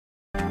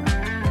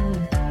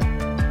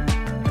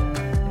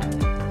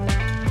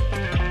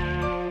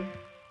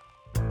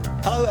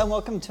Hello and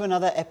welcome to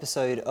another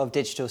episode of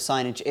Digital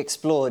Signage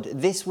Explored.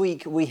 This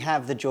week we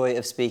have the joy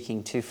of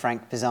speaking to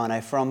Frank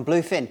Pisano from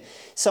Bluefin,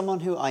 someone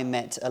who I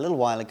met a little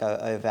while ago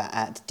over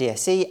at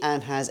DSE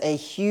and has a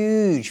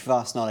huge,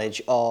 vast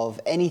knowledge of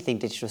anything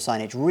digital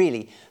signage,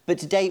 really. But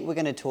today we're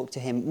going to talk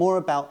to him more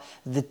about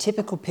the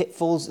typical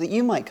pitfalls that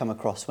you might come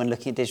across when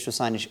looking at digital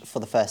signage for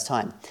the first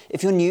time.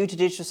 If you're new to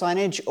digital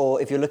signage,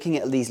 or if you're looking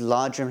at these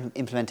larger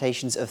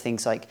implementations of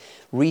things like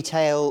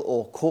retail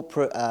or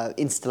corporate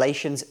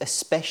installations,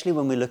 especially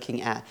when we're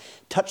looking at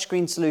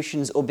touchscreen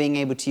solutions or being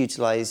able to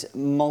utilize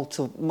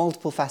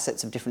multiple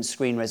facets of different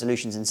screen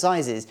resolutions and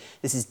sizes,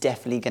 this is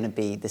definitely going to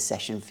be the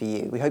session for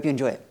you. We hope you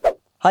enjoy it.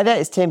 Hi there,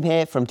 it's Tim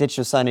here from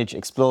Digital Signage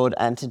Explored,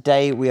 and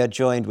today we are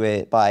joined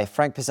by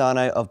Frank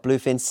Pisano of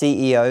Bluefin,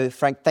 CEO.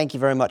 Frank, thank you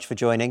very much for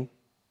joining.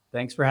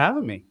 Thanks for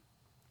having me.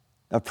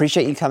 I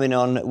appreciate you coming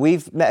on.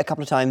 We've met a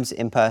couple of times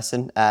in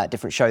person at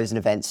different shows and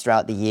events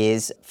throughout the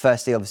years.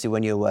 Firstly, obviously,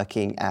 when you were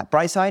working at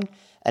Brightside,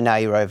 and now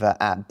you're over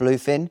at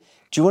Bluefin.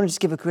 Do you want to just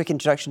give a quick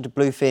introduction to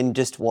Bluefin,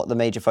 just what the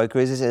major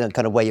focus is and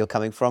kind of where you're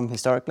coming from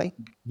historically?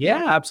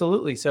 Yeah,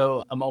 absolutely.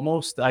 So I'm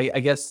almost, I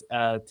guess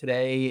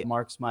today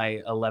marks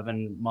my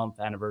 11-month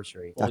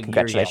anniversary. Oh,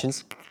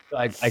 congratulations. So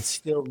I'd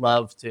still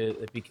love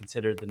to be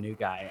considered the new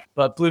guy.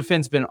 But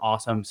Bluefin's been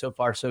awesome. So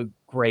far, so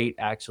great,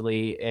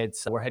 actually.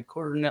 We're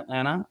headquartered in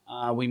Atlanta.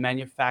 We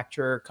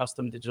manufacture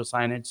custom digital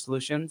signage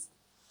solutions.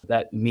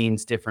 That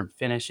means different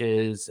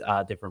finishes,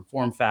 different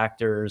form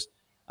factors,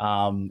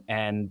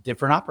 and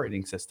different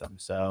operating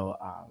systems. So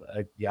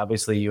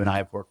obviously you and I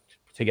have worked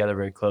together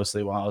very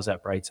closely while I was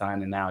at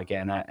Brightsign and now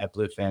again at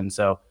Bluefin.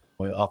 So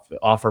we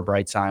offer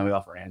Brightsign, we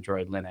offer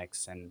Android,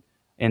 Linux, and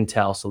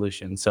Intel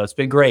solutions. So it's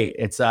been great.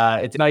 It's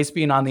nice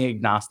being on the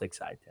agnostic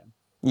side, Tim.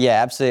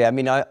 Yeah, absolutely. I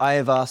mean, I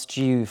have asked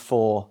you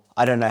for,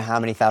 I don't know how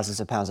many thousands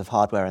of pounds of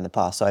hardware in the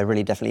past, so I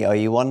really definitely owe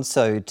you one.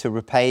 So to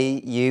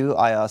repay you,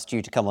 I asked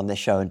you to come on this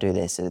show and do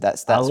this. So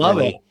that's I love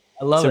really, it.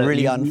 I love it. It's a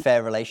really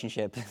unfair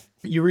relationship.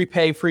 You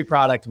repay free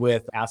product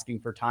with asking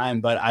for time,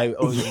 but I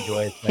always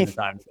enjoy spending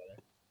time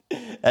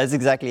together. That's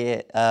exactly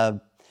it.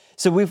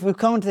 So we've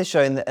come onto this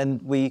show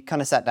and we kind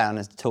of sat down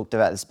and talked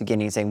about this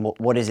beginning, saying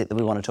what is it that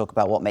we want to talk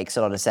about, what makes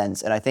a lot of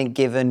sense. And I think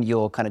given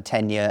your kind of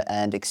tenure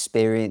and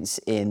experience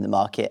in the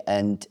market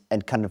and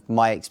kind of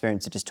my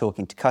experience of just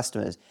talking to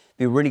customers, it'd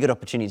be a really good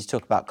opportunity to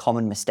talk about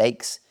common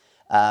mistakes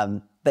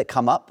that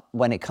come up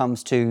when it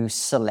comes to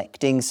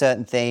selecting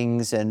certain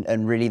things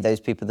and really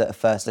those people that are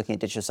first looking at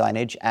digital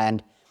signage.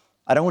 And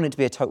I don't want it to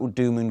be a total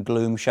doom and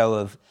gloom show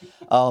of,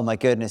 oh my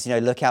goodness,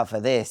 look out for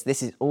this.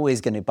 This is always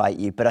going to bite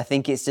you. But I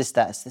think it's just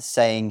that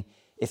saying,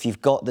 if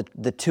you've got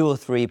the 2 or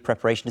 3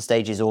 preparation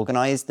stages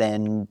organized,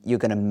 then you're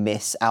going to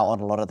miss out on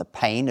a lot of the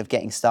pain of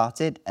getting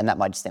started. And that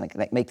might just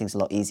make things a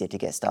lot easier to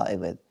get started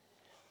with.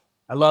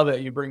 I love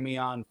it. You bring me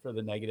on for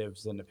the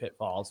negatives and the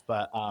pitfalls,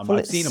 but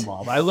I've seen them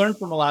all. But I learned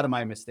from a lot of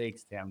my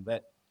mistakes, Tim,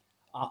 that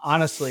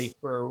honestly,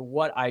 for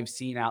what I've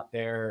seen out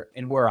there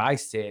and where I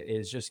sit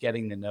is just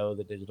getting to know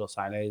the digital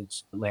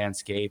signage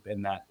landscape,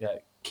 and that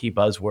key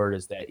buzzword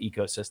is that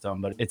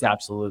ecosystem, but it's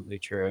absolutely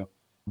true.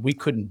 We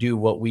couldn't do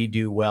what we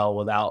do well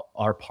without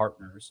our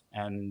partners,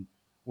 and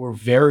we're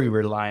very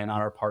reliant on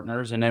our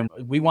partners. And then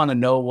we want to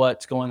know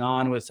what's going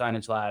on with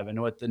Signage Lab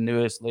and what the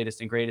newest, latest,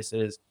 and greatest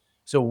is,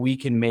 so we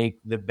can make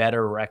the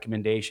better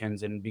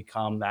recommendations and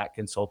become that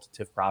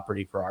consultative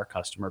property for our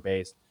customer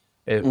base.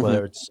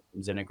 Whether it's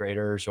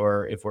integrators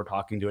or if we're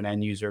talking to an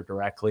end user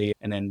directly,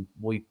 and then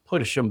we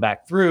push them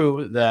back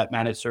through that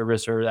managed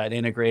service or that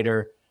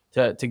integrator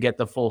to get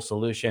the full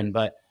solution.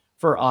 But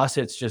for us,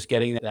 it's just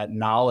getting that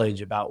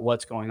knowledge about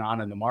what's going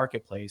on in the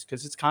marketplace,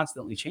 because it's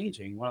constantly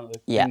changing. One of the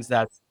things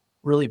that's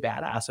really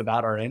badass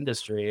about our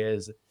industry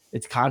is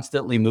it's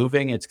constantly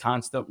moving, it's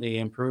constantly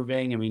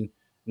improving. I mean,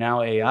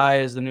 now AI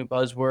is the new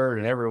buzzword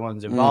and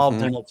everyone's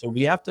involved in it. So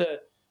we have to,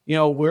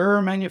 we're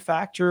a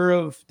manufacturer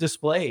of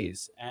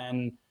displays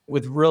and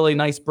with really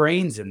nice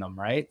brains in them,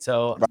 right?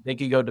 So they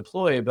could go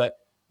deploy, but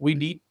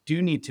we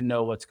do need to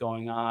know what's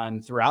going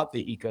on throughout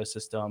the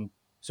ecosystem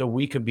so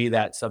we could be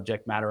that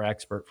subject matter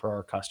expert for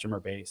our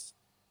customer base.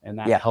 And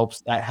that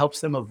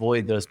helps them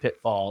avoid those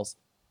pitfalls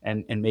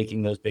and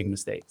making those big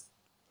mistakes.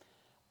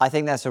 I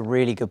think that's a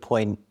really good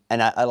point.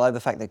 And I like the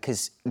fact that,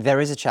 because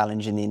there is a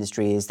challenge in the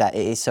industry, is that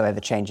it is so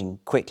ever-changing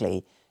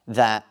quickly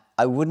that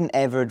I wouldn't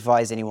ever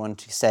advise anyone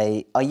to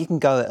say, oh, you can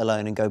go it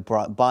alone and go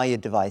buy your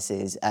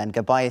devices and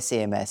go buy a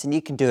CMS and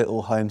you can do it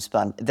all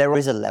homespun. There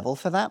is a level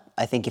for that.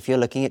 I think if you're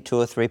looking at 2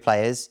 or 3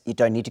 players, you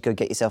don't need to go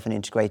get yourself an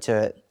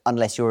integrator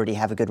unless you already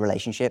have a good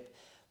relationship.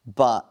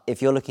 But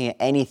if you're looking at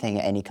anything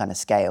at any kind of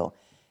scale,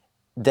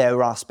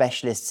 there are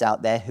specialists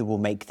out there who will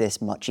make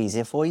this much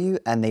easier for you,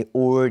 and they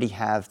already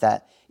have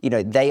that,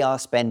 they are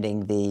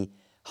spending the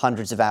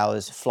hundreds of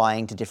hours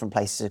flying to different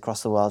places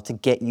across the world to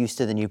get used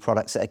to the new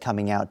products that are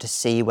coming out, to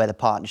see where the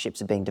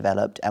partnerships are being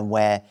developed and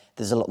where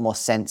there's a lot more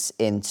sense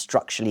in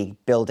structurally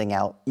building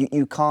out.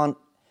 You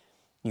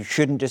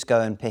shouldn't just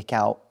go and pick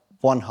out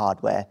one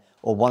hardware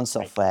or one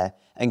software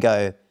and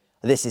go,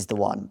 this is the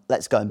one,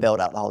 let's go and build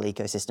out the whole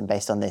ecosystem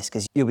based on this,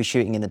 because you'll be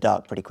shooting in the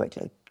dark pretty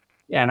quickly.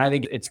 Yeah, and I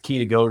think it's key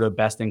to go to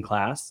best in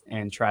class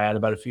and try out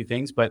about a few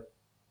things. But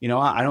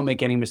I don't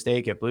make any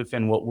mistake at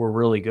Bluefin. What we're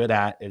really good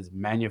at is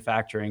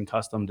manufacturing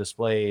custom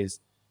displays,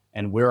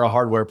 and we're a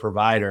hardware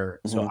provider.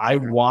 So Hmm. I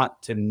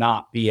want to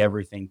not be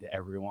everything to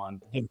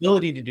everyone. The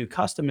ability to do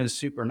custom is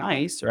super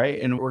nice,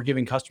 right? And we're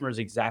giving customers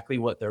exactly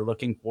what they're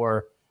looking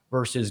for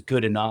versus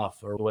good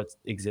enough or what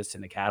exists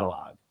in the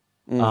catalog.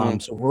 Hmm.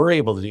 So we're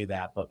able to do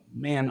that. But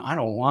man, I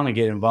don't want to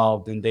get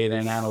involved in data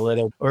and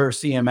analytics or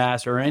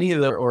CMS or any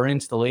of the or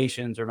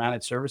installations or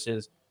managed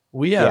services.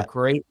 We Yeah. have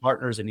great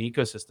partners in the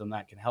ecosystem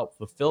that can help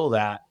fulfill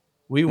that.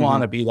 We Hmm.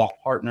 want to be that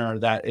partner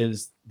that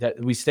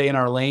we stay in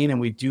our lane and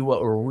we do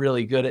what we're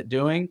really good at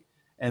doing.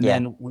 And Yeah.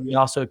 then we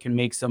also can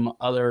make some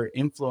other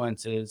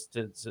influences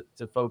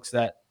to folks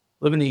that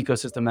live in the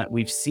ecosystem that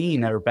we've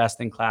seen that are best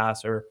in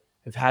class or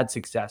have had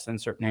success in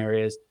certain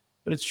areas,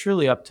 but it's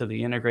truly up to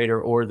the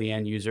integrator or the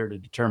end user to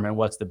determine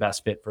what's the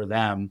best fit for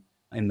them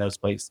in those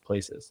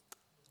places.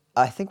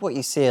 I think what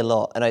you see a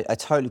lot, and I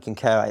totally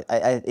concur,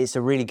 it's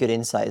a really good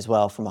insight as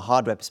well from a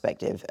hardware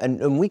perspective.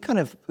 And we kind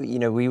of,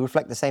 we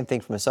reflect the same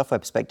thing from a software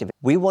perspective.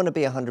 We want to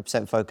be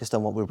 100% focused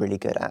on what we're really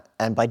good at.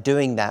 And by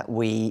doing that,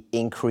 we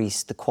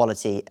increase the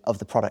quality of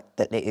the product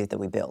that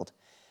we build.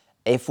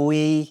 If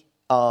we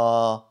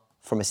are,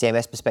 from a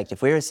CMS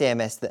perspective, we're a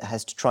CMS that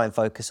has to try and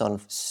focus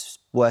on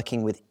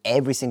working with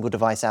every single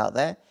device out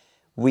there,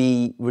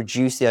 we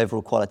reduce the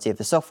overall quality of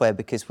the software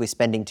because we're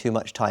spending too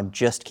much time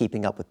just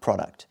keeping up with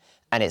product.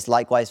 And it's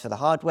likewise for the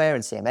hardware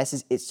and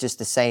CMSs. It's just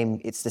the same.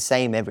 It's the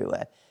same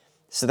everywhere.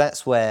 So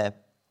that's where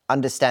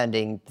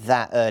understanding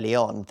that early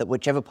on, that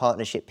whichever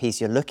partnership piece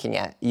you're looking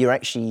at,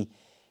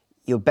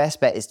 your best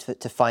bet is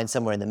to find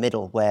somewhere in the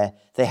middle where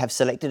they have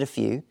selected a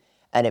few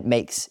and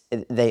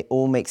they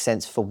all make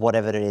sense for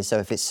whatever it is. So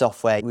if it's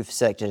software, we've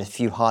selected a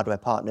few hardware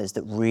partners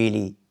that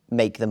really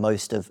make the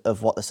most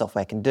of what the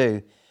software can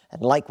do.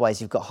 And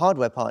likewise, you've got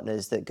hardware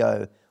partners that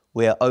go,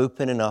 we're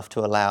open enough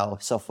to allow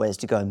softwares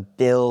to go and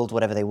build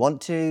whatever they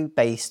want to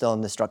based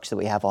on the structure that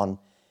we have on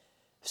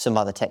some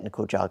other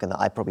technical jargon that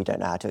I probably don't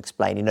know how to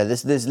explain.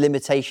 There's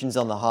limitations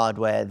on the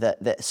hardware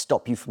that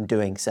stop you from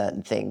doing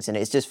certain things. And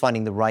it's just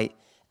finding the right,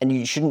 and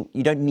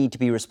you don't need to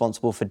be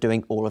responsible for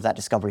doing all of that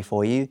discovery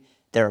for you.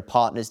 There are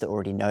partners that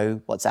already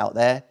know what's out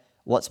there.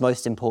 What's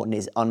most important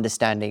is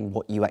understanding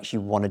what you actually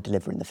want to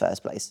deliver in the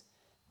first place.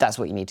 That's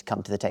what you need to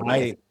come to the table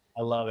with.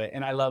 I love it.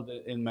 And I love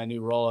that in my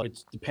new role,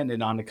 it's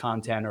dependent on the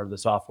content or the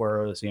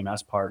software or the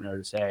CMS partner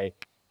to say,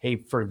 hey,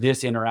 for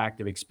this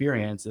interactive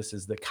experience, this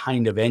is the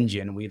kind of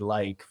engine we'd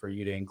like for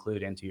you to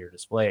include into your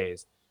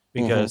displays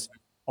Mm-hmm. because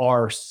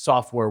our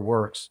software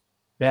works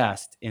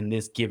best in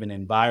this given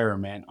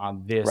environment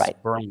on this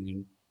Right.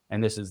 brain.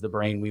 And this is the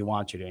brain we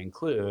want you to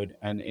include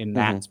and in Mm-hmm.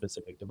 that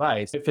specific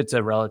device. If it's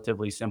a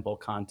relatively simple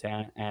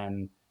content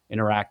and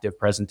interactive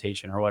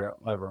presentation or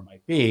whatever it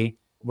might be,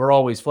 we're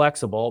always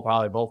flexible.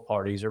 Probably both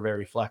parties are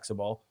very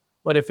flexible.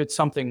 But if it's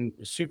something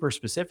super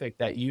specific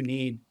that you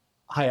need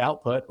high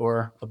output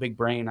or a big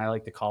brain, I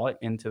like to call it,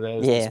 into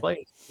those Yeah.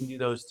 displays, you can do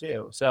those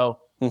too. So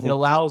it Mm-hmm.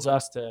 allows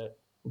us to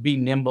be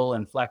nimble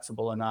and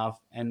flexible enough.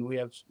 And we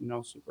have,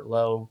 super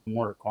low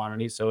mortar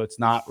quantity. So it's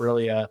not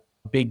really a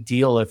big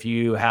deal if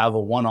you have a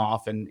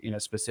one-off in a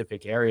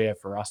specific area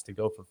for us to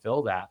go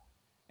fulfill that.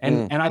 And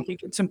Mm. and I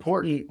think it's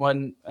important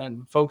when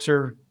folks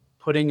are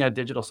putting a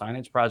digital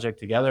signage project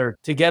together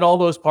to get all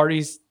those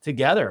parties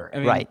together. I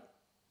mean, Right.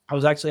 I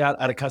was actually out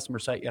at a customer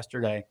site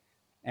yesterday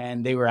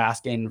and they were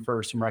asking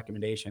for some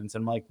recommendations.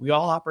 And I'm like, we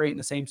all operate in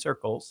the same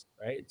circles,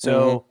 right? Mm-hmm.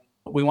 So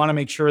we want to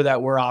make sure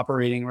that we're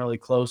operating really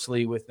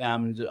closely with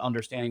them,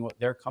 understanding what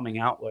they're coming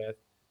out with,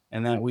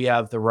 and that we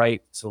have the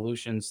right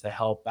solutions to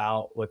help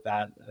out with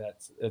that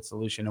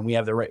solution. And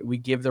we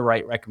give the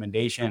right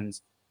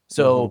recommendations.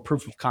 So Mm-hmm.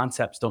 proof of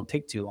concepts don't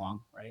take too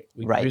long, right?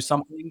 We Right. produce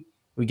something,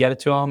 we get it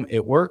to them,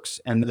 it works,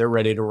 and they're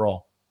ready to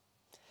roll.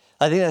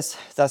 I think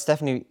that's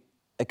definitely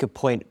a good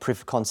point, proof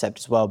of concept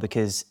as well,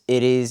 because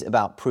it is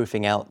about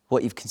proofing out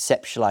what you've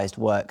conceptualized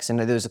works. And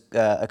there was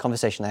a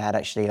conversation I had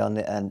actually on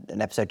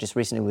an episode just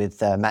recently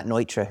with Matt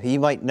Neutra, who you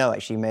might know.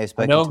 Actually, you may have I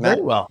spoken know to very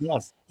Matt. well.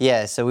 Yes.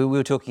 Yeah, so we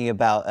were talking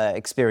about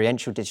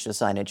experiential digital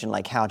signage and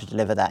like how to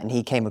deliver that, and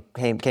he came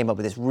up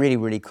with this really,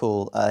 really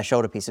cool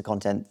shoulder piece of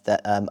content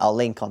that I'll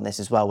link on this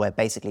as well, where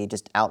basically he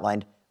just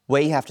outlined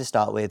where you have to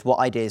start with, what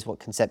ideas, what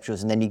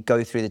conceptuals, and then you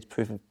go through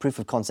the proof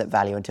of concept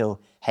value until,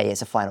 hey,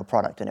 it's a final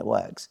product and it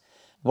works.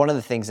 One of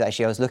the things that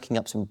actually I was looking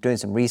up, doing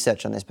some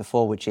research on this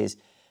before, which is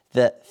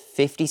that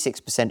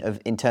 56% of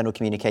internal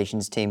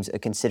communications teams are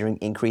considering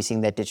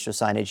increasing their digital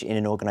signage in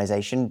an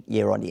organization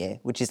year on year,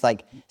 which is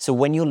like, so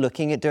when you're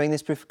looking at doing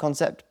this proof of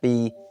concept,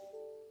 be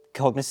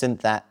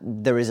cognizant that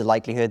there is a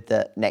likelihood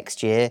that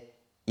next year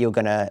you're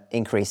going to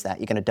increase that,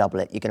 you're going to double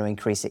it, you're going to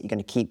increase it, you're going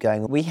to keep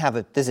going.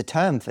 There's a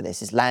term for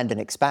this, is land and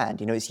expand.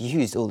 It's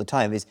used all the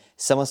time. Is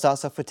someone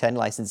starts off with 10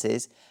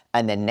 licenses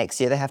and then next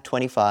year they have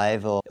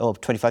 25 or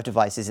 25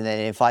 devices, and then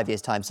in 5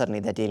 years' time, suddenly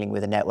they're dealing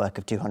with a network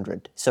of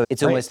 200. So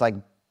it's Right. almost like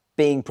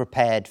being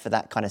prepared for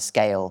that kind of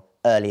scale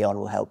early on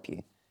will help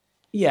you.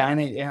 Yeah,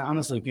 and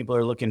honestly, people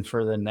are looking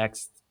for the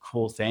next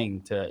cool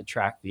thing to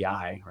attract the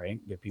eye, right?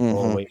 Get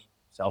people Hmm. away from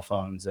cell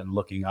phones and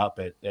looking up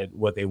at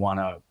what they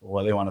wanna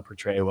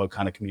portray, what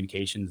kind of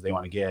communications they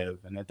wanna give,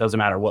 and it doesn't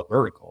matter what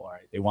vertical,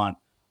 right? They want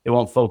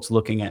folks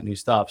looking at new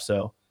stuff,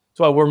 so that's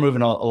why we're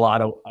moving a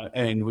lot of,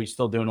 and we're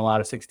still doing a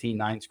lot of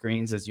 16:9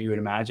 screens, as you would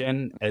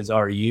imagine, as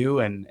are you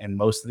and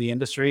most of the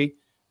industry,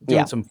 doing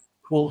Yeah. some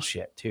cool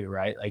shit too,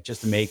 right? Like,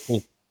 just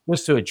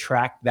to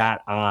attract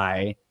that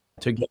eye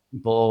to get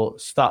people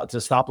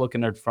stop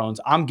looking at their phones.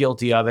 I'm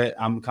guilty of it.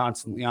 I'm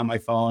constantly on my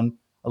phone.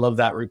 I love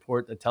that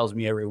report that tells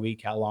me every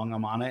week how long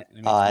I'm on it, and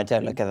it makes me Don't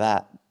think. look at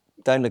that.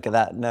 Don't look at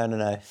that. No, no,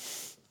 no.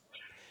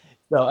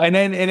 So, and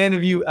then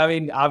if you, I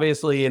mean,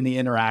 obviously in the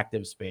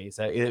interactive space,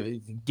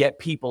 get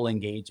people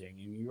engaging.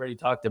 You already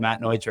talked to Matt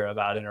Neutra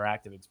about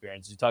interactive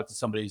experience. You talked to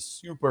somebody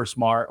super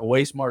smart,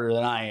 way smarter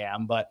than I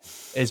am, but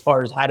as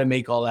far as how to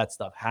make all that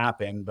stuff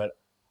happen. But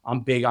I'm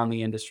big on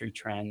the industry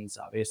trends.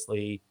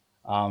 Obviously,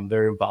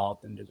 very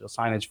involved in Digital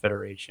Signage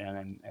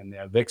Federation and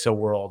the VIXA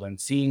world, and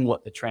seeing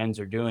what the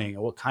trends are doing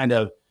and what kind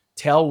of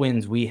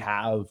tailwinds we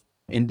have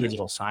in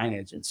digital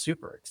signage. It's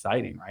super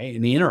exciting, right?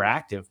 And the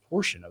interactive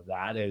portion of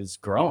that is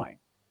growing.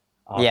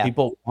 Yeah.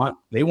 People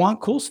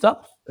want cool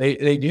stuff.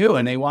 They do,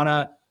 and they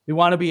wanna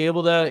be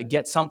able to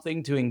get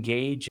something to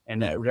engage,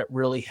 and that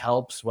really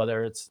helps,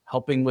 whether it's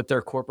helping with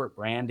their corporate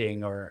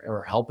branding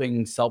or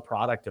helping sell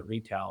product at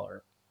retail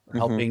or Hmm.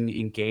 helping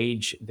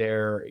engage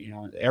their,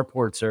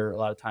 airports are a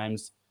lot of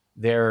times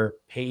they're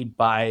paid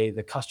by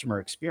the customer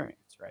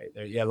experience, right?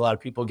 You have a lot of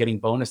people getting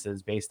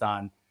bonuses based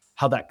on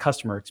how that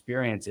customer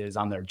experience is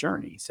on their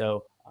journey.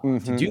 So, to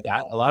Hmm. do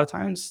that, a lot of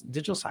times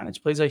digital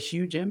signage plays a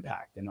huge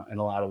impact in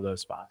a lot of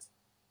those spots.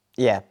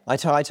 Yeah, I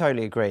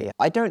totally agree.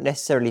 I don't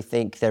necessarily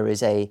think there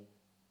is a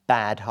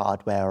bad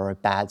hardware or a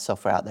bad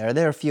software out there.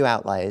 There are a few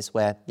outliers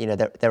where,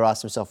 there are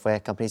some software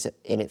companies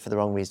in it for the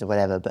wrong reason or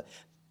whatever, but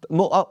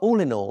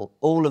all in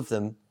all of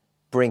them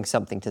bring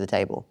something to the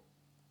table.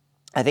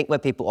 I think where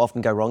people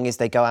often go wrong is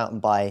they go out and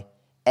buy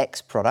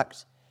X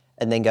product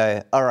and then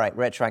go, all right,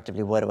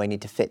 retroactively, where do I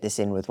need to fit this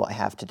in with what I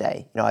have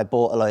today? I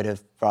bought a load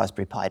of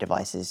Raspberry Pi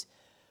devices.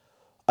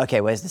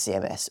 Okay, where's the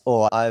CMS?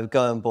 Or I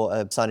go and bought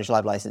a Signage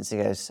Live license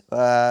and goes,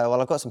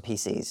 well, I've got some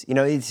PCs.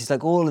 It's just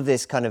like all of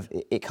this kind of,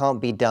 it can't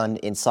be done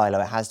in silo.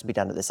 It has to be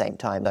done at the same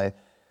time. Though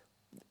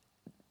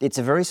it's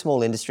a very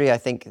small industry. I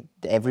think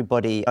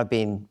I've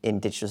been in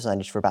digital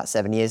signage for about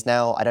 7 years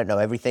now. I don't know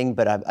everything,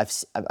 but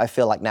I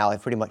feel like now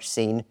I've pretty much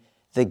seen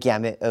the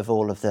gamut of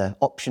all of the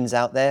options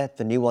out there.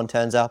 The new one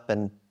turns up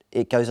and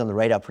it goes on the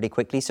radar pretty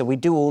quickly. So we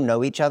do all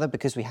know each other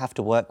because we have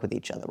to work with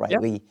each other, right?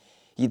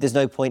 Yeah. There's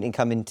no point in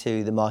coming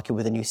to the market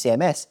with a new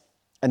CMS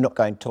and not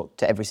going to talk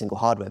to every single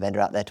hardware vendor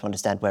out there to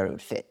understand where it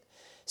would fit.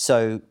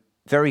 So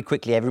very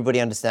quickly,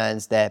 everybody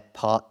understands their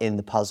part in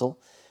the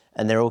puzzle,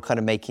 and they're all kind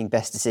of making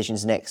best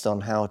decisions next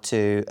on how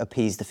to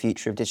appease the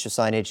future of digital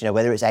signage,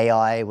 whether it's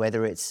AI,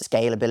 whether it's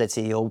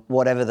scalability, or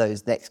whatever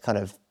those next kind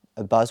of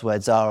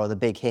buzzwords are or the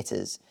big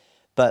hitters.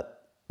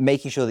 But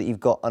making sure that you've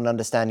got an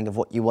understanding of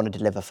what you want to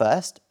deliver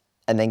first,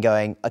 and then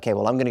going, okay,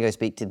 well, I'm going to go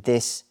speak to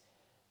this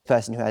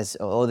person who has,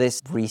 or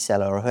this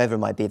reseller or whoever it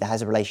might be that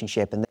has a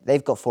relationship, and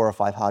they've got 4 or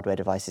 5 hardware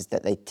devices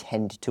that they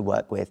tend to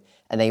work with,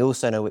 and they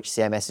also know which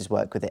CMSs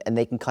work with it, and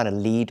they can kind of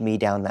lead me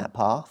down that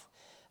path.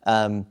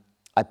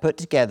 I put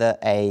together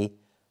a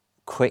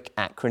quick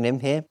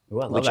acronym here,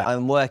 Ooh, I love which that.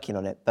 I'm working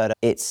on it, but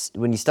it's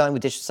when you're starting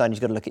with digital signage,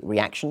 you've got to look at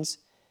reactions.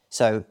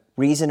 So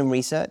reason and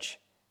research.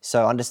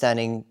 So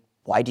understanding,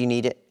 why do you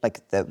need it?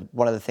 Like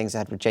one of the things I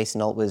had with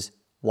Jason Alt was,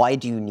 why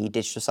do you need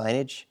digital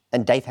signage?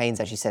 And Dave Haynes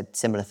actually said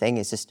similar thing.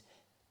 It's just,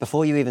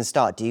 before you even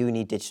start, do you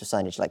need digital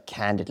signage? Like,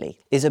 candidly,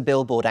 is a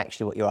billboard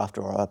actually what you're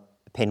after, or a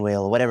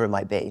pinwheel, or whatever it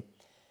might be?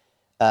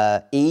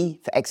 E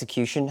for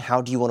execution. How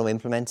do you want to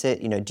implement it?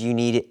 Do you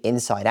need it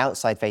inside,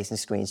 outside facing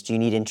screens? Do you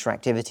need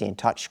interactivity and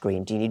touch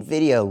screen? Do you need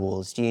video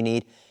walls? Do you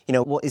need,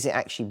 what is it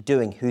actually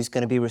doing? Who's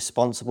going to be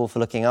responsible for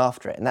looking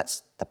after it? And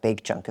that's the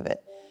big chunk of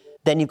it.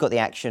 Then you've got the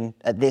action.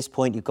 At this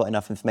point, you've got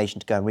enough information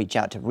to go and reach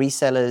out to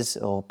resellers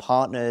or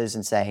partners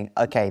and saying,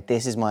 okay,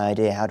 this is my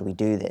idea. How do we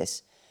do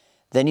this?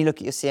 Then you look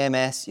at your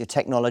CMS, your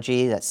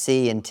technology, that's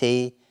C and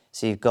T.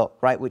 So you've got,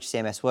 right, which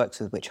CMS works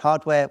with which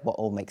hardware, what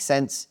all makes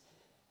sense.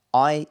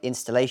 I,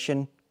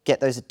 installation, get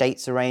those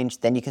dates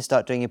arranged. Then you can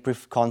start doing your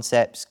proof of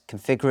concepts,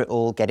 configure it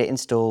all, get it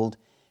installed.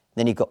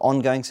 Then you've got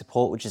ongoing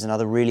support, which is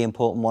another really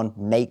important one.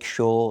 Make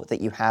sure that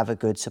you have a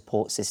good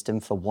support system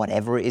for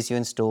whatever it is you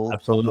install.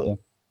 Absolutely.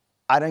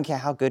 I don't care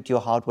how good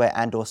your hardware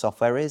and or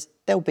software is,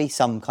 there'll be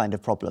some kind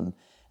of problem,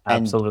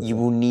 and you Absolutely.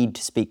 will need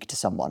to speak to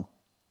someone.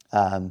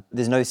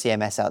 There's no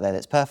CMS out there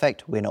that's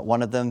perfect. We're not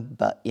one of them,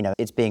 but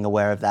it's being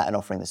aware of that and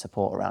offering the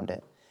support around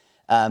it.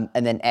 And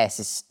then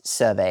S is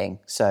surveying.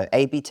 So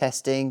A/B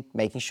testing,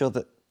 making sure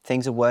that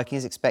things are working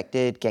as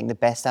expected, getting the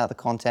best out of the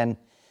content,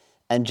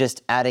 and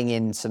just adding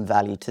in some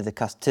value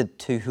to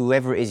to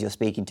whoever it is you're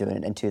speaking to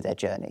and to their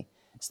journey.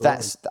 So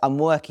I'm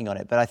working on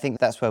it, but I think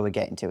that's where we're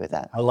getting to with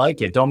that. I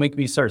like it. Don't make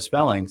me start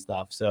spelling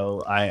stuff.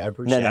 So I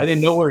appreciate it. No. I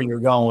didn't know where you were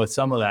going with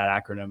some of that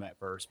acronym at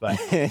first, but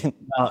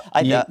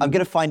I'm going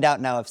to find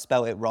out now I've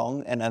spelled it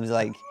wrong, and I was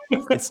like,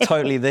 it's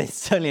totally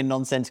a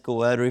nonsensical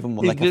word, or even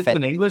more like is this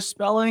an English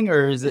spelling,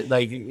 or is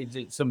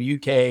it some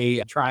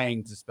UK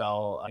trying to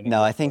spell?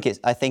 No, I think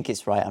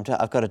it's right.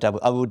 I've got to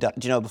double. Do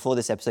you know, before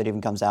this episode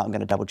even comes out, I'm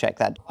going to double check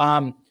that.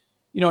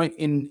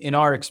 In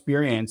our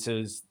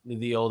experiences,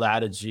 the old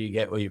adage "you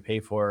get what you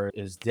pay for"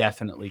 is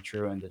definitely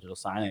true in digital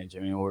signage. I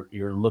mean,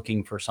 you're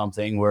looking for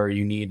something where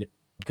you need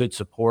good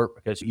support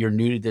because you're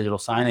new to digital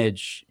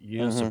signage.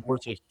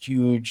 Support's a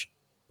huge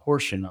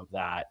portion of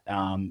that.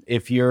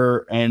 If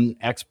you're an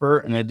expert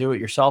and a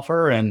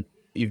do-it-yourselfer and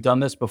you've done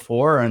this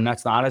before and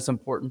that's not as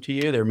important to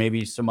you, there may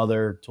be some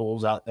other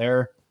tools out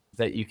there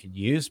that you could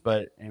use.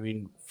 But I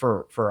mean,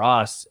 for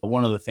us,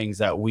 one of the things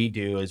that we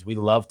do is we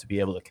love to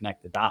be able to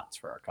connect the dots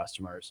for our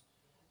customers.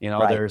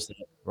 Right. There's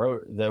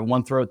the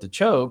one throat to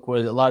choke,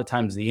 where a lot of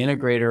times the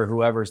integrator,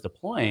 whoever's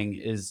deploying,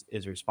 is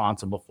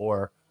responsible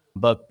for.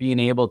 But being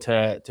able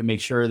to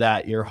make sure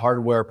that your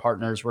hardware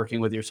partner is working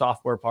with your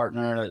software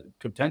partner,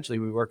 could potentially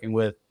be working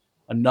with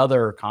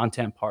another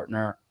content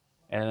partner,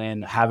 and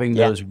then having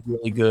those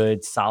really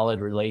good,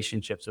 solid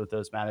relationships with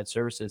those managed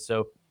services.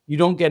 So you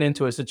don't get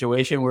into a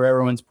situation where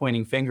everyone's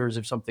pointing fingers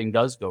if something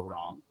does go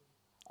wrong.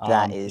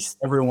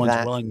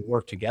 Everyone's willing to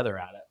work together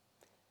at it.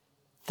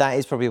 That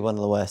is probably one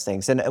of the worst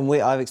things. And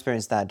I've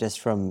experienced that just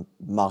from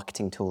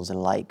marketing tools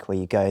and where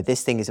you go,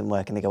 this thing isn't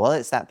working. They go, well,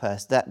 it's that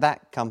person,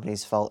 that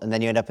company's fault. And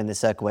then you end up in the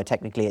circle where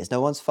technically it's no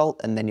one's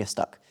fault, and then you're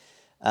stuck.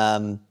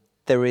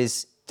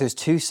 There's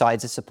two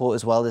sides of support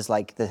as well. There's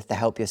like the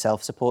help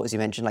yourself support, as you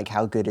mentioned, like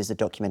how good is the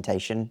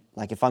documentation?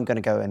 Like if I'm going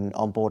to go and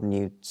onboard a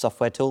new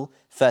software tool,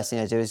 first thing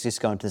I do is just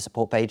go into the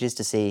support pages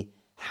to see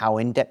how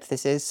in-depth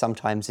this is.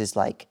 Sometimes it's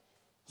like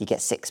you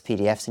get 6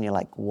 PDFs and you're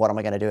like, what am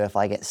I going to do if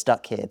I get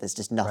stuck here? There's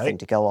just nothing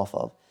to go off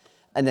of.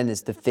 And then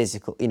there's the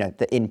physical,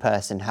 the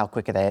in-person, how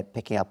quick are they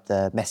picking up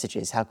the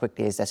messages? How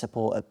quickly is their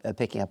support at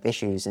picking up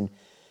issues? And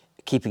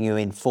keeping you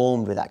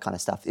informed with that kind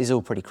of stuff is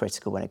all pretty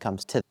critical when it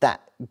comes to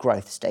that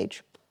growth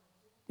stage.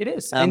 It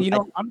is. And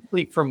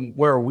honestly, from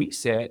where we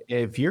sit,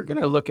 if you're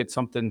going to look at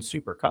something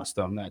super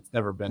custom that's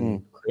never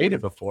been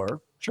created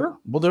before, sure,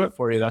 we'll do it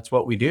for you. That's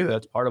what we do.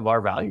 That's part of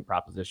our value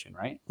proposition,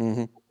 right?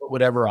 Mm-hmm.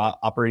 Whatever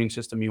operating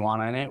system you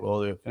want on it,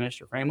 we'll do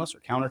finished or frameless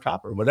or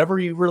countertop or whatever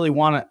you really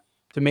want it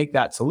to make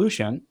that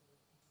solution.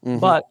 Mm-hmm.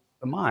 But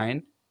to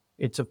mind,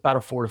 it's about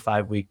a 4 to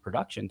 5 week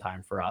production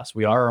time for us.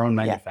 We are our own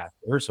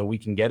manufacturer, so we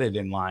can get it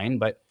in line.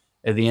 But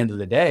at the end of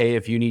the day,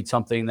 if you need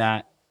something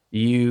that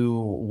you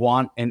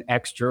want an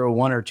extra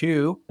 1 or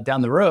 2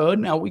 down the road,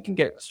 now we can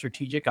get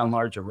strategic on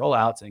larger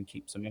rollouts and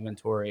keep some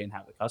inventory and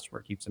have the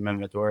customer keep some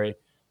inventory.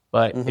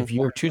 But if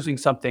you're choosing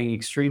something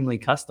extremely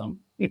custom,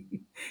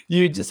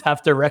 you just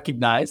have to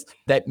recognize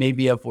that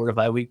maybe a 4 to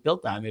 5 week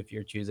build time. If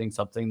you're choosing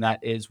something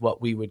that is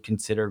what we would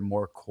consider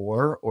more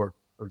core or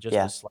just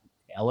a slight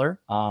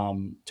tailor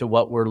to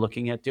what we're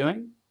looking at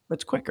doing,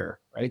 that's quicker,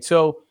 right?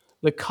 So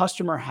the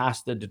customer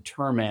has to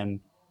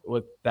determine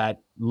what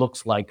that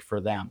looks like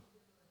for them.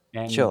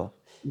 And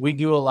we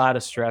do a lot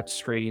of stretch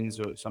screens.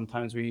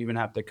 Sometimes we even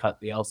have to cut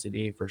the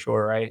LCD for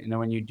sure, right? And then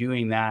when you're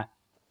doing that,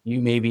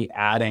 you may be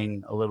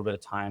adding a little bit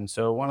of time.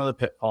 So one of the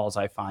pitfalls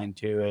I find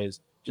too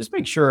is just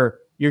make sure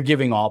you're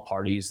giving all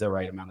parties the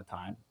right amount of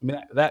time. I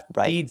mean, that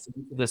feeds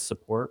into the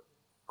support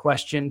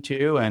question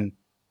too, and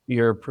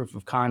your proof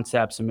of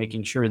concepts and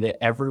making sure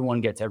that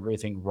everyone gets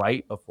everything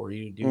right before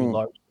you do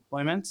large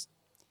deployments.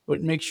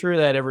 But make sure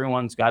that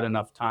everyone's got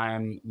enough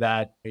time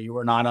that you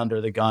are not under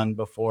the gun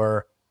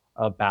before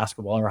a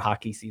basketball or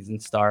hockey season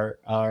start,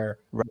 or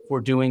if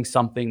we're doing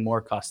something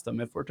more custom,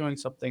 if we're doing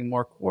something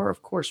more core,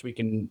 of course we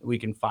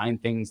can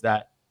find things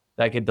that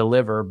could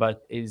deliver,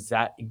 but is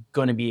that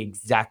going to be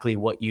exactly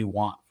what you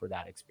want for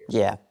that experience?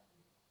 Yeah.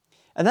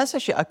 And that's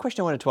actually a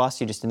question I wanted to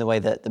ask you, just in the way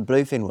that the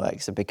Bluefin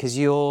works, because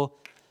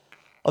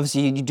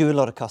obviously you do a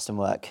lot of custom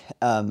work.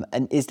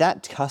 And is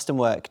that custom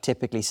work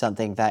typically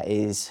something that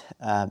is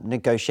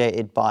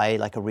negotiated by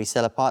like a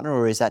reseller partner,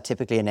 or is that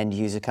typically an end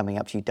user coming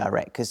up to you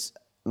direct? Because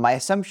my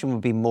assumption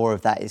would be more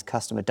of that is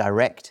customer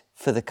direct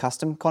for the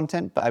custom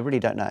content, but I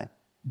really don't know.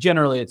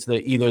 Generally, it's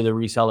either the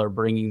reseller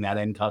bringing that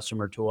end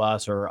customer to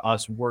us, or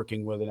us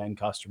working with an end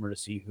customer to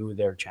see who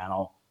their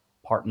channel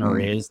partner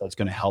is that's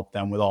going to help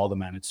them with all the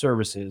managed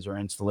services or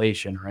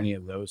installation or any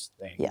of those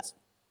things.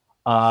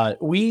 Yeah.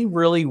 We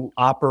really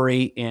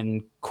operate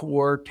in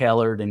core,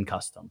 tailored, and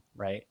custom,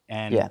 right?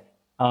 And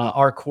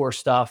our core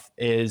stuff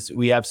is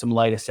we have some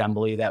light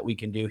assembly that we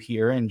can do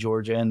here in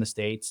Georgia and the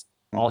States.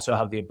 Also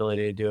have the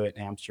ability to do it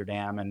in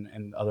Amsterdam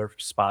and other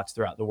spots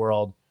throughout the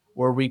world,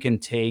 where we can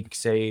take,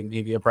 say,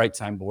 maybe a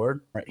BrightSign board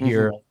right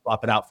here,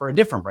 swap it out for a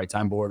different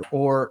BrightSign board,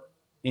 or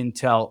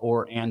Intel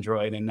or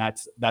Android, and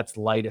that's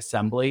light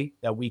assembly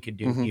that we could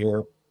do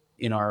here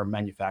in our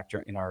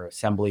manufacturing, in our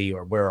assembly,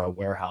 or where our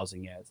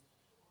warehousing is.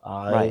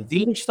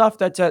 The stuff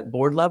that's at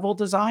board level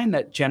design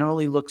that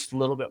generally looks a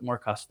little bit more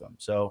custom.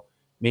 So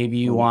Maybe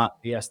you want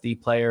the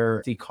SD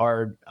player, SD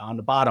card on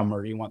the bottom,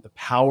 or you want the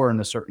power in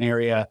a certain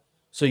area.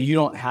 So you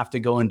don't have to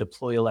go and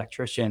deploy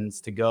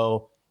electricians to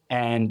go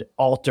and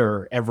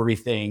alter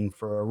everything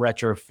for a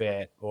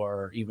retrofit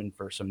or even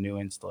for some new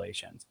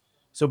installations.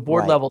 So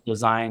board Right. level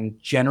design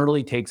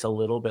generally takes a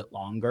little bit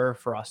longer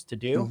for us to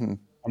do Hmm.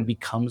 and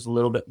becomes a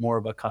little bit more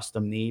of a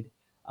custom need.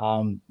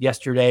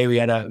 Yesterday, we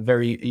had a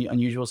very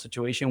unusual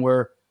situation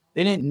where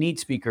they didn't need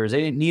speakers.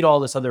 They didn't need all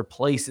this other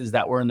places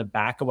that were in the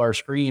back of our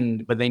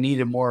screen, but they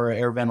needed more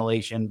air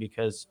ventilation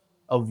because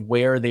of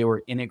where they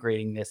were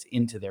integrating this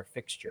into their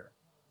fixture.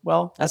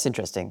 Well, That's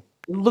interesting.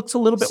 it looks a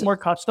little bit So, more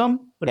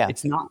custom, but yeah.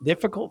 it's not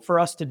difficult for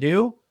us to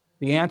do.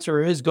 The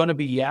answer is going to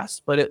be yes,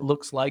 but it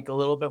looks like a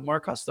little bit more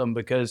custom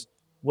because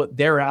what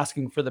they're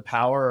asking for the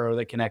power or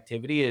the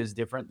connectivity is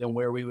different than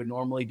where we would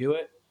normally do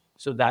it.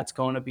 So that's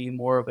going to be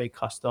more of a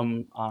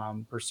custom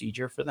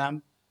procedure for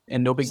them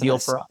and no big So deal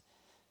for us.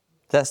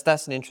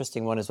 that's an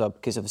interesting one as well,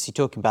 because obviously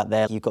talking about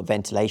there, you've got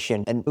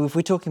ventilation. And if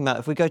we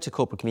go to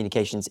corporate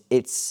communications,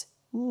 it's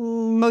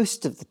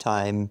most of the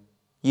time,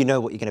 you know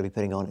what you're going to be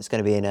putting on. It's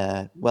going to be in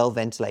a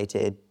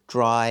well-ventilated,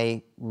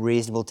 dry,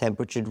 reasonable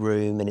temperatured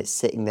room, and it's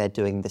sitting there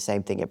doing the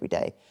same thing every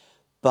day.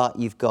 But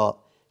you've got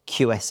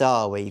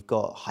QSR, where you've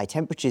got high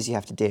temperatures you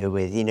have to deal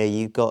with. You know,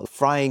 you've got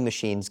frying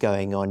machines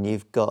going on.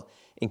 You've got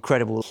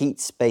incredible heat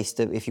space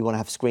if you want to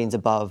have screens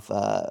above,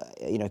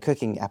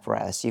 cooking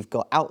apparatus. You've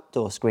got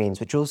outdoor screens,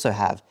 which also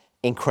have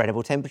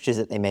incredible temperatures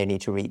that they may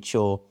need to reach,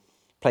 or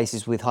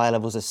places with higher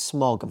levels of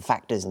smog and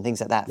factors and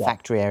things like that, Yeah.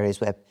 factory areas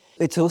where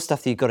it's all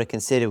stuff that you've got to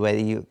consider, whether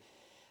you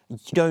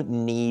don't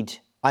need,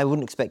 I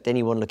wouldn't expect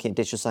anyone looking at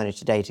digital signage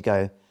today to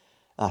go,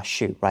 oh,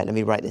 shoot, right, let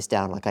me write this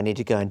down. Like, I need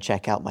to go and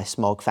check out my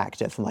smog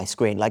factor for my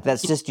screen. Like,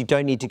 that's just, you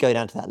don't need to go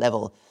down to that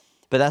level.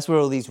 But that's where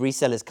all these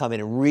resellers come in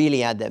and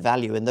really add their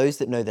value. And those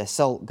that know their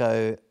salt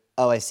go,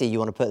 oh, I see, you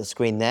want to put the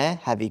screen there?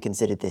 Have you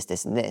considered this,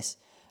 this, and this?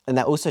 And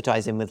that also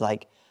ties in with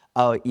like,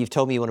 oh, you've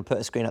told me you want to put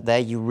a screen up there.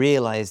 You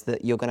realize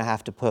that you're going to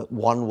have to put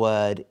one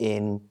word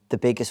in the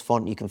biggest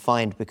font you can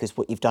find, because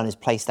what you've done is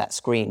place that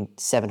screen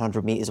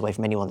 700 meters away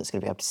from anyone that's going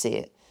to be able to see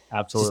it. So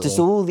it's just Absolutely.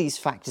 all these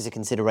factors of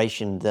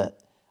consideration that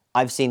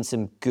I've seen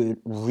some good,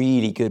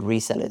 really good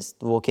resellers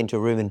walk into a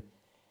room and,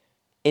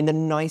 in the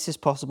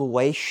nicest possible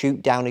way,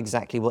 shoot down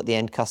exactly what the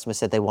end customer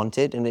said they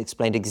wanted and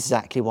explained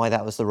exactly why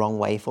that was the wrong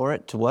way for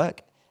it to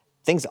work.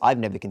 Things that I've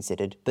never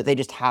considered, but they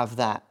just have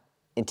that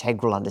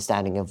integral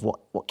understanding of what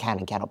can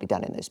and cannot be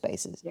done in those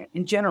spaces. Yeah,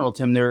 in general,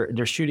 Tim,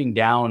 they're shooting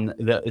down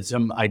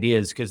some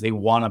ideas because they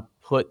want to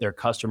put their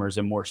customers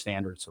in more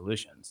standard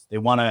solutions. They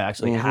want to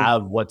actually Hmm.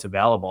 have what's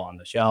available on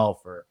the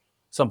shelf or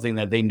something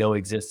that they know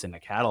exists in the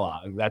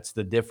catalog. That's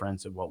the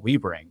difference of what we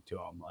bring to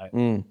them. Like,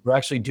 Mm. we're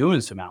actually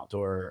doing some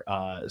outdoor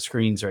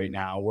screens right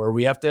now where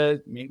we have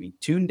to maybe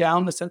tune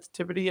down the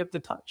sensitivity of the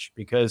touch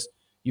because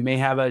you may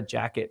have a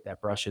jacket that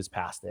brushes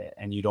past it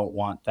and you don't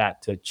want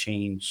that to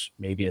change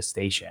maybe a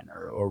station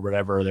or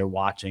whatever they're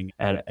watching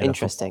at a football.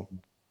 Interesting.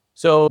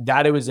 So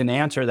that it was an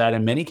answer that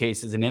in many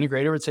cases an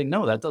integrator would say,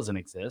 no, that doesn't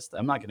exist.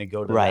 I'm not going to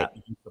go to Right.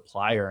 that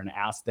supplier and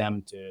ask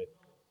them to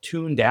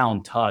tune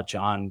down touch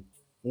on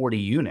 40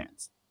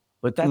 units.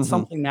 But that's Hmm.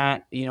 something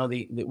that,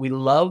 we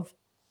love.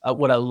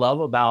 What I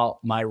love about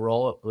my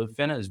role at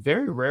Bluefin is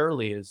very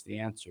rarely is the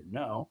answer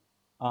no.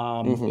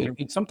 Hmm.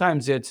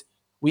 Sometimes it's,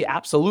 we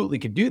absolutely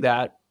could do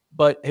that,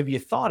 but have you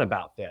thought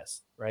about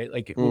this? Right?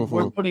 Like we're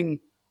Hmm. putting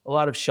a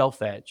lot of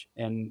shelf edge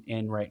in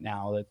right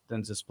now that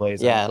then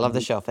displays. Yeah, I love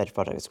the shelf edge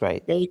product. It's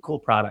great. Very cool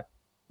product.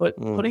 But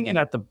Mm. putting it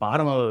at the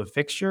bottom of a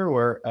fixture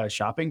where a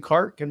shopping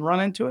cart can run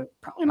into it,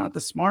 probably not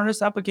the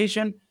smartest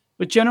application,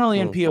 but generally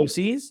in Mm.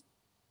 POCs,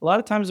 a lot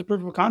of times the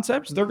proof of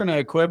concepts, they're going to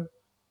equip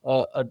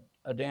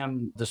a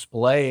damn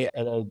display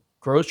at a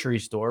grocery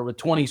store with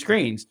 20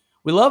 screens.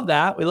 We love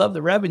that. We love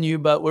the revenue,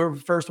 but we're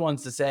the first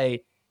ones to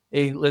say,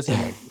 hey, listen,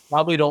 you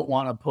probably don't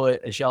want to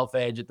put a shelf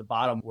edge at the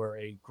bottom where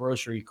a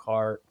grocery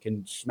cart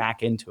can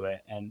smack into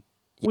it. And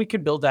we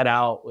could build that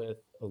out with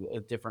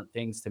different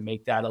things to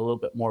make that a little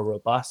bit more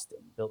robust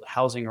and build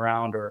housing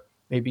around or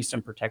maybe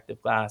some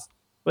protective glass.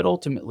 But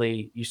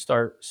ultimately, you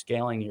start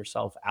scaling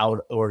yourself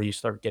out or you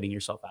start getting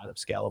yourself out of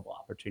scalable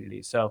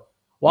opportunities. So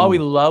while we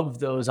Mm. love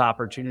those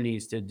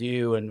opportunities to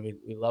do and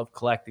we love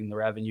collecting the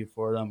revenue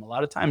for them, a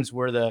lot of times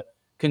we're the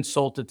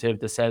consultative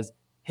that says,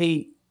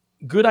 hey,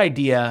 good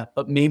idea,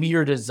 but maybe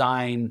your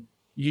design,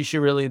 you should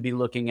really be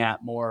looking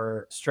at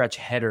more stretch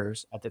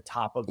headers at the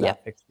top of Yeah.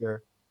 that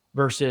fixture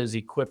versus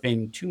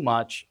equipping too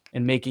much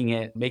and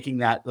making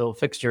that little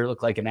fixture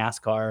look like a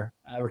NASCAR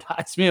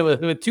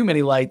advertisement with too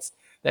many lights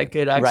that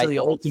could Right. actually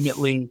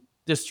ultimately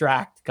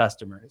distract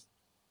customers.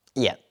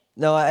 Yeah.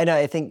 No, I know.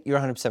 I think you're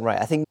 100%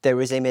 right. I think there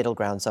is a middle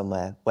ground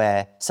somewhere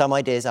where some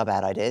ideas are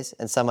bad ideas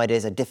and some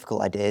ideas are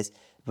difficult ideas,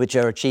 which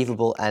are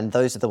achievable, and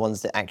those are the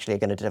ones that actually are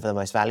going to deliver the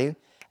most value.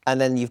 And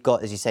then you've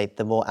got, as you say,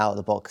 the more out of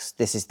the box,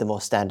 this is the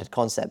more standard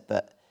concept.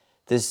 But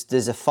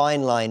there's a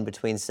fine line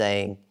between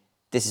saying,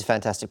 this is a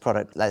fantastic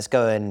product, let's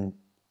go and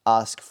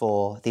ask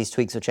for these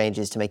tweaks or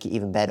changes to make it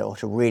even better or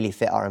to really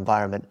fit our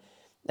environment.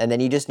 And then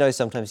you just know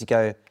sometimes you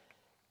go,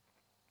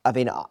 I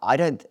mean, I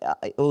don't,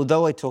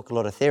 although I talk a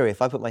lot of theory,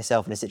 if I put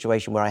myself in a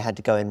situation where I had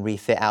to go and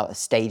refit out a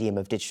stadium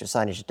of digital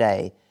signage a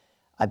day,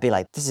 I'd be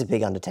like, this is a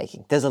big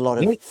undertaking. There's a lot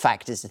of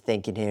factors to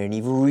think in here, and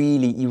you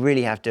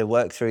really have to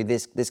work through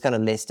this kind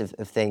of list of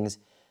things.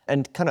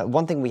 And kind of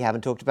one thing we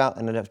haven't talked about,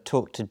 and I've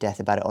talked to death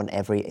about it on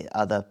every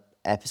other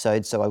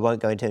episode, so I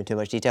won't go into too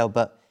much detail,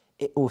 but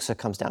it also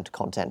comes down to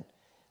content.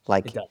 It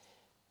Like, does.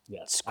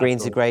 Yes,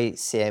 screens are absolutely. great,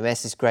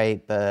 CMS is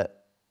great,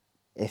 but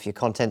if your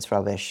content's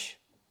rubbish,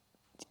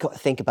 you've got to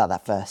think about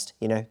that first.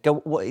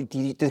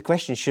 The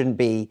question shouldn't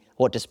be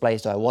what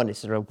displays do I want, it's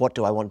sort of what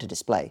do I want to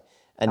display,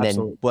 and then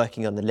Absolutely.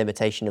 working on the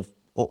limitation of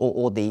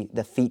or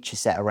the feature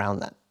set around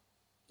that.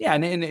 Yeah,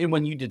 and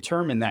when you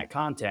determine that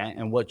content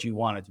and what you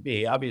want it to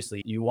be,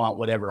 obviously you want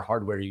whatever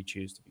hardware you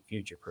choose to be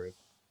future proof.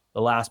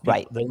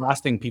 Right. The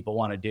last thing people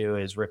want to do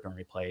is rip and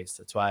replace.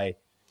 That's why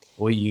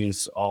we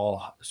use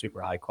all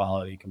super high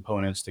quality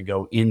components to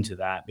go into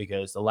that,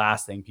 because the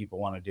last thing people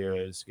want to do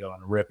is go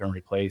and rip and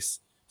replace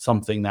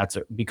something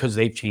because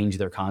they've changed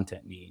their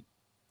content need.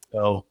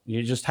 So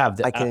you just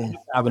I can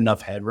have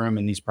enough headroom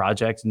in these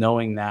projects,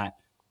 knowing that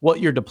what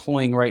you're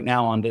deploying right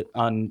now in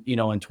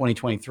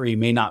 2023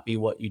 may not be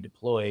what you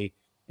deploy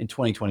in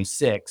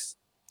 2026.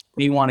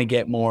 You want to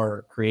get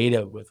more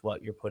creative with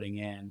what you're putting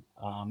in,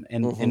 and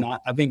hmm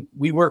I think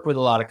we work with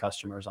a lot of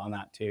customers on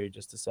that too,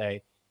 just to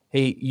say,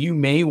 hey, you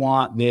may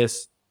want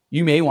this,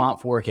 you may want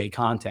 4K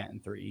content in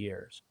 3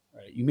 years,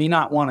 right? You may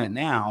not want it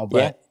now,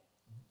 Yeah. but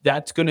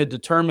that's going to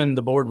determine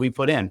the board we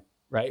put in,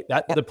 right?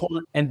 That's the Yep.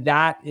 point. And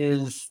that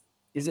is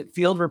it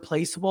field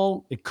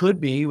replaceable? It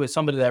could be with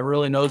somebody that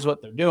really knows what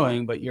they're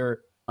doing, but you're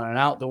on an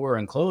outdoor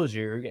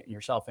enclosure, you're getting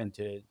yourself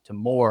into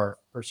more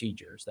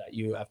procedures that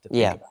you have to think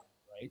Yeah. about,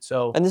 right?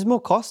 So And there's more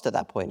cost at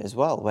that point as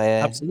well,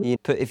 where absolutely.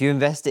 if you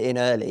invest it in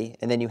early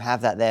and then you have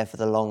that there for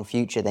the long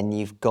future, then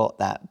you've got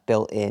that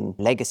built-in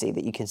legacy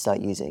that you can start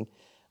using.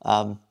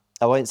 Um,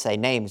 I won't say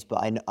names,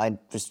 but I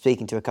was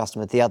speaking to a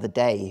customer the other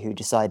day who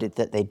decided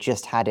that they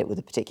just had it with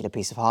a particular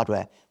piece of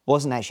hardware.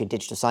 Wasn't actually a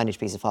digital signage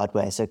piece of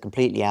hardware, so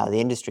completely out of the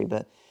industry,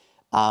 but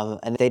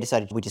and they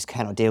decided we just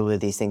cannot deal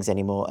with these things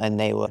anymore. And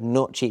they were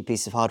not cheap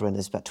pieces of hardware, and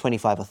there's about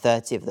 25 or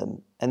 30 of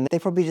them. And they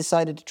probably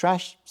decided to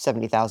trash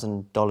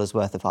 $70,000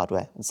 worth of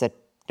hardware and said,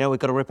 we've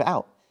got to rip it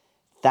out.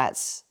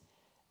 That's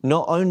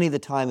not only the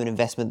time and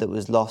investment that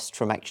was lost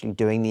from actually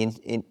doing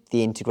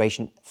the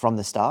integration from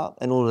the start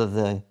and all of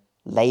the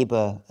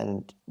labor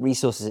and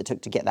resources it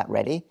took to get that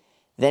ready,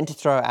 then to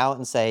throw it out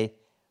and say,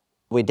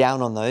 we're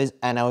down on those,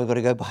 and now we've got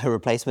to go buy a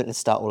replacement and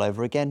start all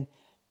over again.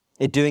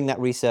 Doing that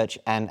research,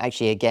 and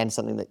actually, again,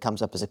 something that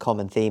comes up as a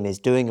common theme is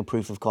doing a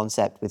proof of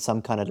concept with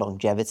some kind of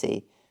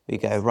longevity. We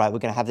go, right, we're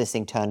going to have this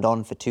thing turned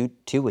on for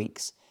two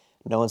weeks.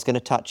 No one's going to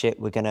touch it.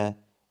 We're going to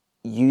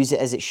use it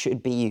as it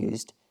should be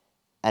used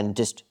and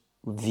just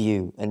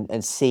view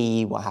and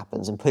see what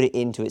happens and put it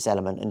into its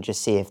element and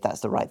just see if that's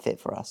the right fit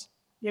for us.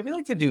 Yeah,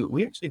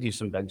 we actually do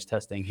some bench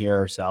testing here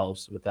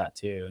ourselves with that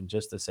too. And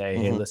just to say,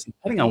 hey, hmm listen,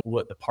 depending on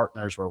what the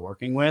partners we're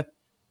working with,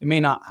 they may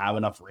not have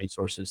enough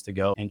resources to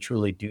go and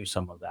truly do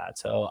some of that.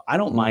 So I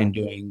don't mind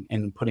doing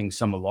and putting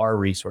some of our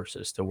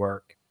resources to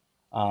work.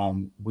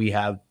 We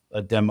have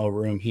a demo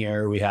room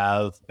here. We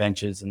have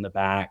benches in the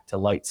back to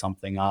light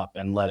something up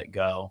and let it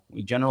go.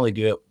 We generally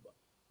do it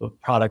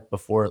with product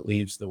before it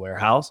leaves the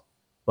warehouse.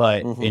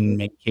 But hmm in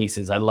many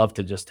cases, I love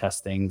to just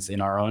test things in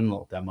our own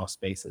little demo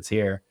spaces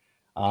here.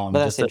 But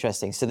that's Just to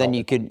interesting. So then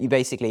you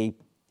basically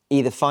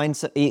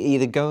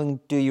either go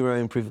and do your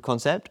own proof of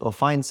concept or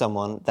find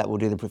someone that will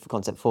do the proof of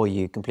concept for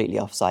you completely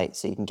off-site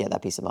so you can get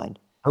that peace of mind.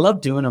 I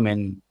love doing them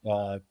in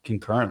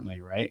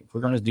concurrently, right? If we're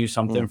going to do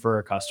something Mm. for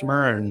a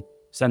customer and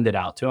send it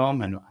out to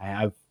them, and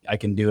I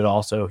can do it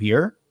also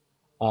here.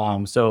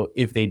 So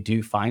if they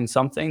do find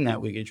something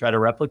that we could try to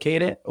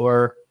replicate it,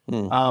 or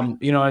Mm.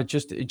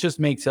 it just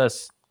makes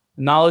us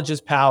knowledge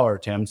is power,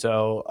 Tim.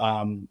 So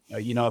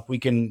if we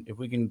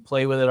can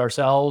play with it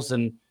ourselves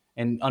and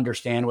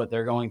understand what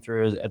they're going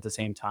through at the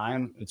same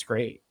time, it's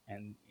great.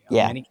 And in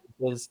Yeah. many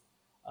cases,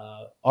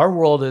 our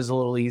world is a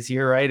little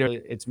easier, right?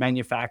 It's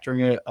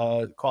manufacturing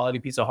a quality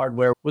piece of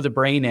hardware with a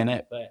brain in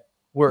it, but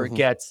where it hmm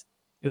gets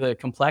the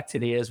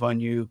complexity is when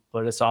you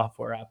put a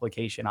software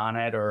application on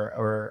it,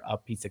 or a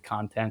piece of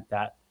content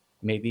that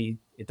maybe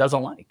it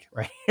doesn't like,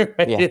 right?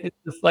 Right? Yeah. It's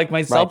just like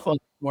my cell Right. phone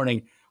this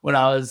morning when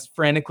I was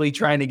frantically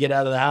trying to get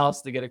out of the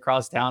house to get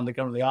across town to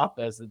come to the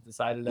office. It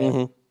decided that, hmm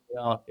you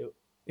know,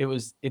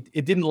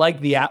 it didn't like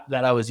the app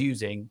that I was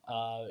using,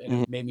 and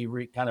hmm it made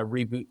me kind of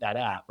reboot that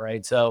app,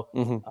 right? So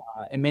hmm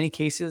in many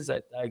cases,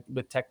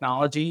 with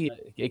technology,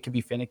 it can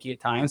be finicky at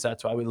times.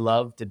 That's why we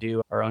love to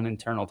do our own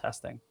internal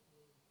testing.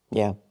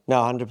 Yeah. No,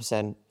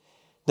 100%.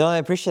 No, I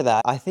appreciate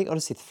that. I think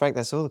honestly, Frank,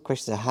 that's all the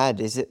questions I had.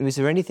 Was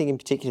there anything in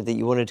particular that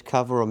you wanted to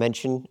cover or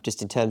mention,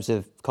 just in terms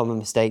of common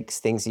mistakes,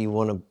 things that you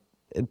want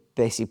to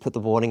basically put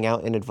the warning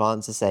out in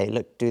advance to say,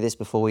 look, do this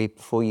before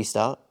you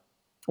start?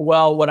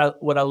 Well, what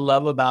I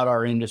love about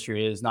our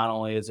industry is not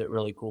only is it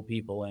really cool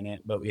people in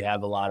it, but we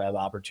have a lot of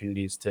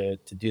opportunities to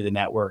do the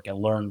network and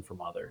learn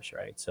from others,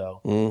 right?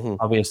 So hmm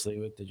obviously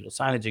with digital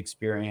signage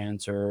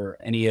experience or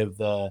any of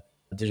the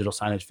Digital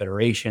Signage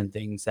Federation,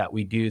 things that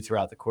we do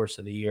throughout the course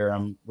of the year.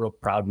 I'm a real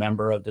proud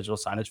member of Digital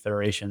Signage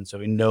Federation, so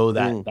we know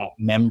that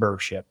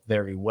membership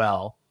very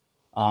well.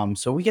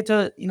 So we get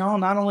to,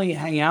 not only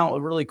hang out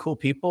with really cool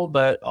people,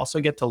 but also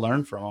get to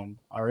learn from them.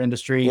 Our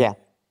industry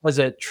has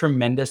a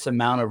tremendous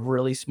amount of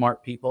really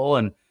smart people,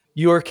 and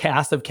your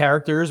cast of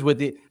characters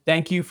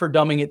thank you for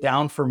dumbing it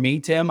down for me,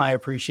 Tim. I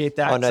appreciate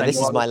that. Oh no, this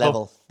is my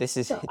level. This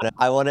is,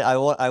 I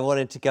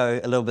wanted to go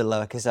a little bit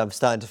lower because I'm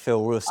starting to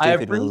feel real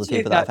stupid with all the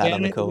people that I've had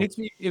on the call. It makes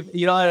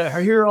me,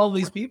 I hear all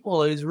these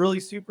people, these really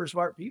super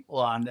smart people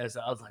on this.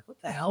 I was like,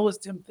 what the hell was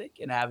Tim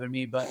thinking having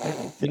me? But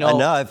I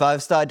know if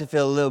I've started to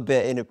feel a little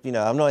bit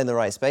I'm not in the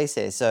right space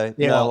here. So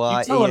I'm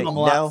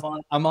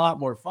a lot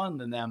more fun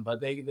than them,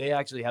 but they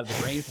actually have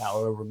the brain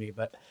power over me.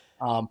 But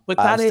I'm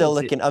still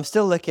looking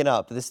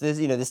up.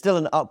 There's still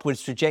an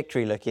upwards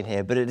trajectory looking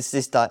here, but it's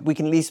just that we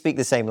can at least speak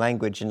the same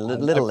language and a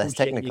little less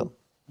technical.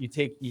 You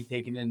take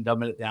it and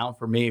dumbing it down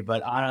for me,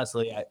 but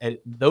honestly,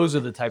 those are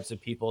the types of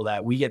people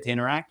that we get to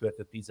interact with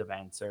at these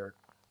events or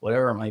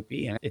whatever it might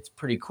be, and it's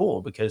pretty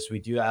cool because we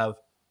do have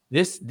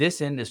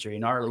this industry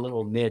in our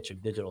little niche of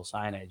digital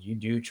signage. You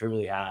do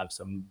truly have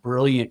some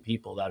brilliant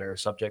people that are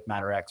subject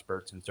matter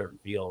experts in certain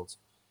fields,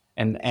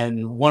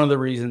 and one of the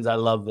reasons I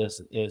love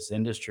this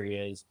industry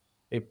is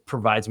it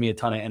provides me a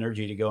ton of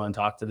energy to go and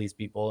talk to these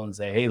people and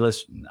say, hey,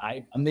 listen,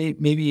 I'm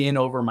maybe in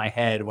over my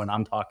head when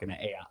I'm talking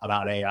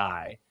about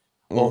AI,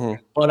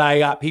 but I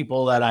got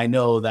people that I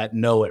know that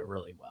know it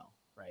really well,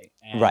 right?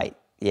 Right.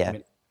 Yeah.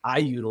 I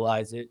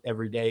utilize it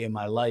every day in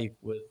my life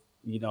with,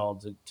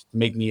 to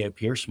make me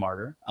appear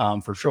smarter,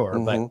 for sure.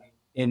 But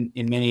in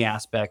many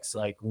aspects,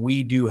 like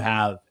we do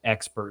have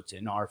experts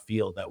in our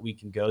field that we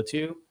can go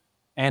to,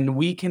 and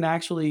we can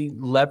actually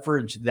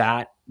leverage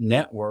that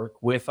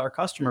network with our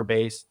customer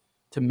base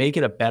to make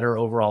it a better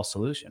overall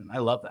solution. I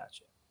love that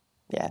shit.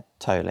 Yeah,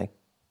 totally.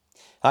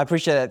 I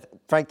appreciate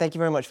it. Frank, thank you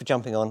very much for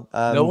jumping on.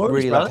 No worries,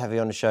 really love to have you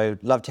on the show.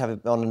 Love to have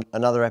it on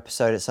another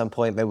episode at some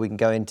point. Maybe we can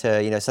go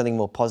into, something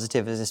more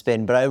positive as a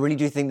spin. But I really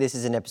do think this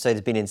is an episode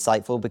that's been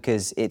insightful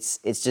because it's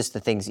just the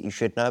things that you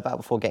should know about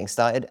before getting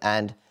started.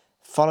 And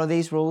follow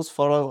these rules,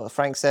 follow what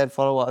Frank said,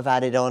 follow what I've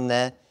added on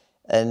there,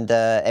 and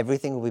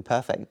everything will be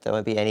perfect. There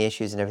won't be any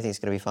issues and everything's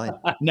going to be fine.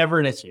 Never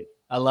an issue.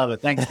 I love it.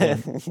 Thanks, Tim.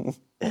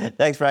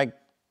 Thanks, Frank.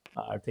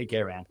 Take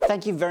care, man.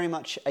 Thank you very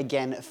much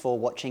again for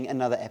watching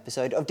another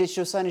episode of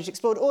Digital Signage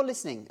Explored, or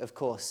listening, of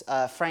course.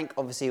 Frank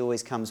obviously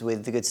always comes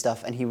with the good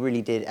stuff, and he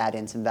really did add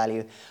in some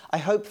value. I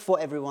hope for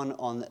everyone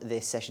on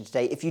this session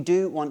today, if you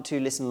do want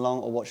to listen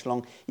along or watch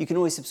along, you can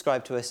always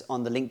subscribe to us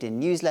on the LinkedIn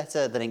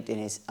newsletter. The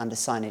LinkedIn is under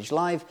Signage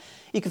Live.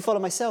 You can follow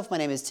myself. My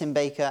name is Tim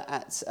Baker,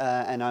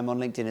 and I'm on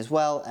LinkedIn as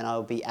well, and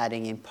I'll be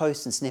adding in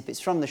posts and snippets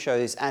from the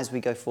shows as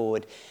we go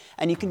forward.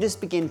 And you can just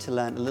begin to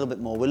learn a little bit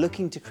more. We're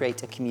looking to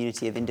create a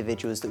community of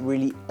individuals that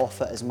really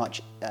offer as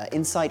much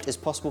insight as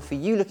possible for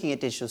you looking at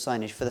digital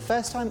signage for the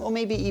first time, or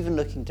maybe even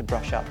looking to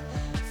brush up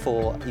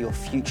for your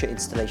future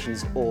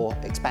installations or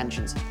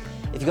expansions.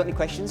 If you've got any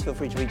questions, feel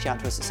free to reach out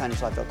to us at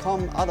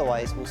signagelive.com.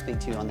 Otherwise, we'll speak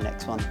to you on the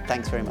next one.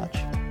 Thanks very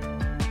much.